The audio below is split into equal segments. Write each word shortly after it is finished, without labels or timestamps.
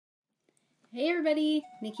Hey everybody,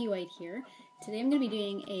 Nikki White here. Today I'm going to be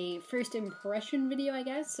doing a first impression video, I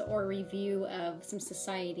guess, or review of some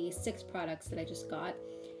Society6 products that I just got.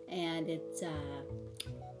 And it's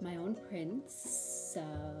my own prints,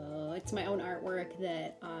 so it's my own artwork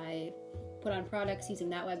that I put on products using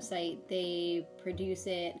that website. They produce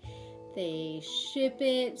it, they ship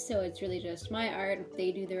it, so it's really just my art.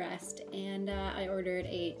 They do the rest. And I ordered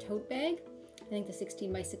a tote bag, I think the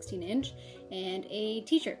 16 by 16 inch, and a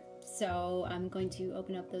t-shirt. So I'm going to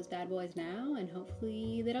open up those bad boys now and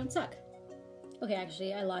hopefully they don't suck. Okay,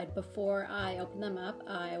 actually I lied. Before I open them up,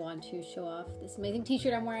 I want to show off this amazing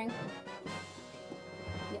t-shirt I'm wearing.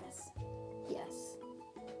 Yes. Yes.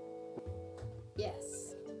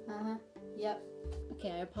 Yes. Yep.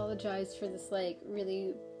 Okay, I apologize for this like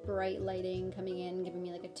really bright lighting coming in, giving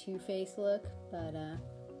me like a two-face look, but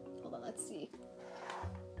hold on, let's see.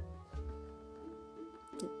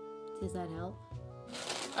 Does that help?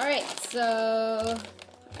 Alright, so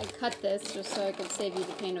I cut this just so I could save you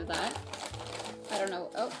the pain of that. I don't know.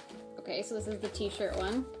 Oh, okay, so this is the t-shirt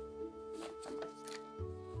one.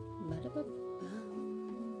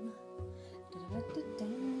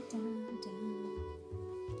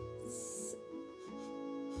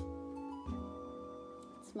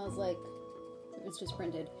 It smells like it's just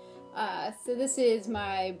printed. So this is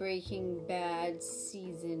my Breaking Bad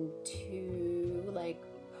Season 2, like,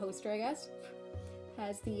 poster, I guess.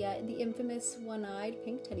 Has the infamous one-eyed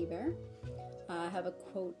pink teddy bear. I have a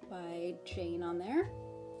quote by Jane on there.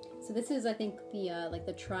 So this is, I think, the like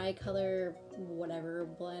the tri-color whatever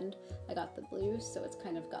blend. I got the blue, so it's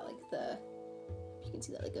kind of got like the, you can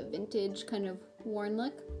see that, like a vintage kind of worn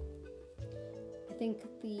look. I think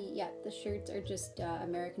the shirts are just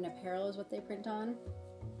American Apparel is what they print on.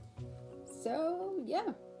 So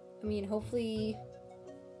yeah, I mean, hopefully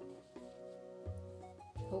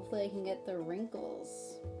I can get the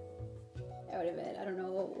wrinkles out of it. I don't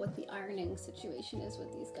know what the ironing situation is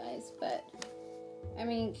with these guys, but I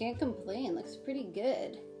mean, can't complain. Looks pretty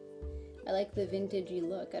good. I like the vintagey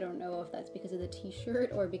look. I don't know if that's because of the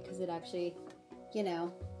t-shirt or because it actually, you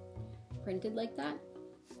know, printed like that.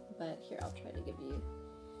 But here, I'll try to give you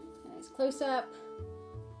a nice close-up.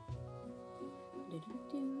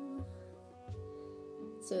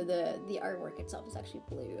 So the artwork itself is actually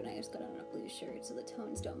blue, and I just got on a blue shirt, so the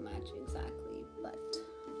tones don't match exactly, but,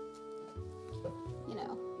 you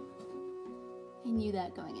know, I knew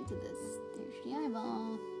that going into this. There's the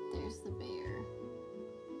eyeball, there's the bear.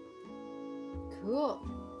 Cool.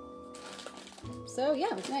 So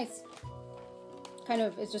yeah, it was nice. Kind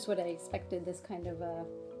of, it's just what I expected, this kind of a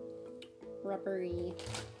rubbery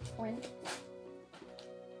print.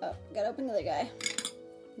 Oh, gotta open the other guy.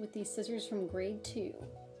 With these scissors from grade 2.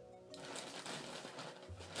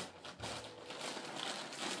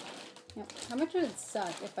 Yep. How much would it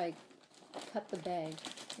suck if I cut the bag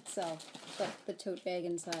itself, like the tote bag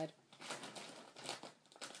inside?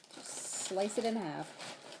 Just slice it in half.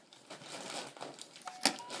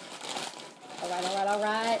 Alright, alright,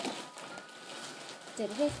 alright.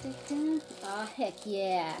 Aw, heck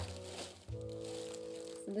yeah.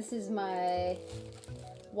 So this is my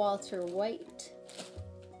Walter White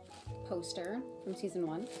poster from season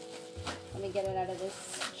 1. Let me get it out of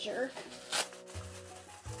this jerk.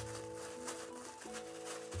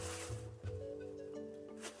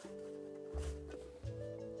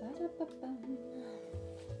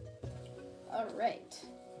 Alright.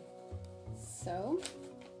 So,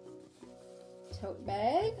 tote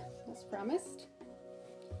bag, as promised.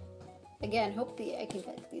 Again, hopefully I can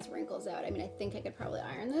get these wrinkles out. I mean, I think I could probably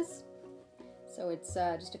iron this. So it's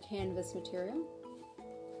just a canvas material.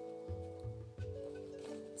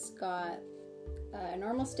 It's got a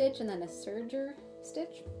normal stitch and then a serger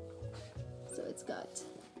stitch. So it's got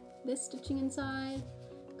this stitching inside,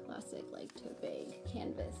 classic like tote bag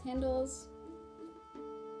canvas handles.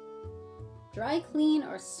 Dry clean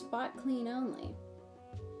or spot clean only.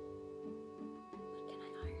 But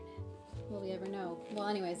can I iron it? Will we ever know? Well,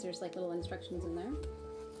 anyways, there's like little instructions in there.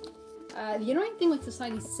 The annoying thing with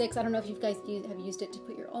Society6, I don't know if you guys have used it to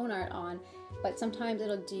put your own art on, but sometimes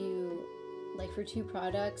it'll do, like for 2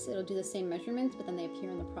 products, it'll do the same measurements, but then they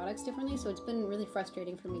appear on the products differently, so it's been really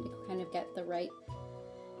frustrating for me to kind of get the right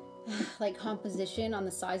like composition on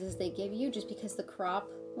the sizes they give you, just because the crop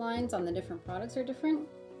lines on the different products are different.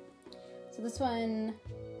 So this one,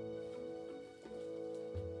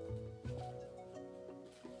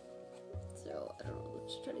 so I don't know,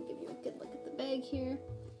 let's try to give you a good look at the bag here.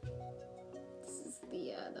 This is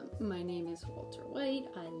the my name is Walter White,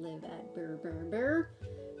 I live at Burr.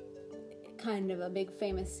 Kind of a big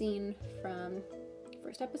famous scene from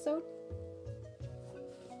first episode.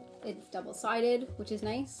 It's double-sided, which is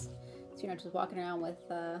nice. so you're not just walking around with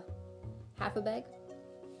half a bag.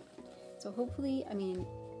 So hopefully, I mean,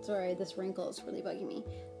 sorry, this wrinkle is really bugging me.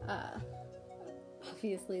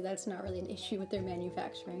 Obviously, that's not really an issue with their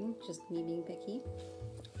manufacturing, just me being picky.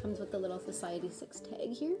 Comes with the little Society6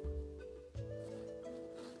 tag here.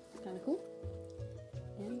 Kind of cool.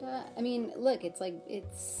 And, I mean, look, it's like,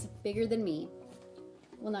 it's bigger than me.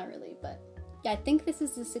 Well, not really, but yeah, I think this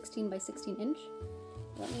is a 16 by 16 inch.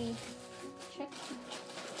 Let me check.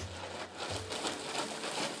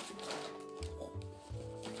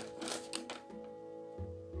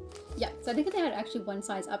 Yeah, so I think they had actually one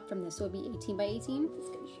size up from this, so it would be 18 by 18.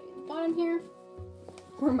 Just gonna show you the bottom here,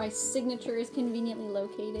 where my signature is conveniently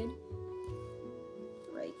located.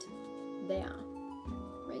 Right there.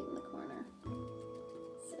 Right in the corner.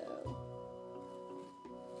 So,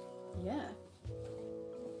 yeah.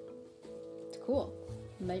 It's cool.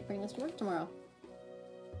 Might bring this to work tomorrow.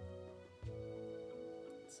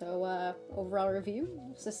 So, overall review,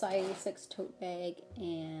 Society6 tote bag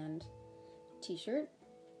and t-shirt.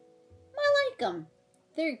 I like them.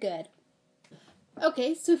 They're good.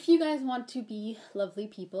 Okay, so if you guys want to be lovely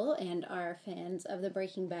people and are fans of the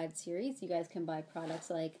Breaking Bad series, you guys can buy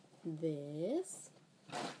products like this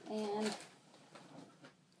and,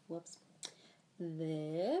 whoops,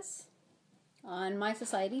 this on my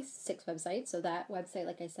Society6 website. So that website,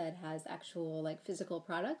 like I said, has actual like physical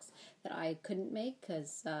products that I couldn't make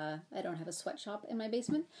because I don't have a sweatshop in my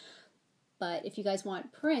basement. But if you guys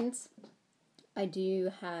want prints, I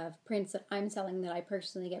do have prints that I'm selling that I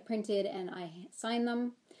personally get printed and I sign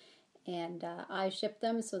them and I ship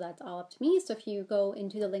them, so that's all up to me. So if you go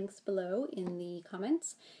into the links below in the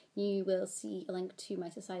comments, you will see a link to my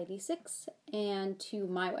Society6 and to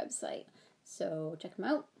my website. So check them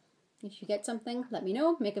out. If you get something, let me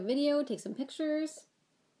know, make a video, take some pictures.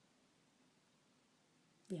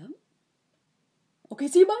 Yeah. Okay,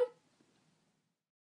 see you, bye.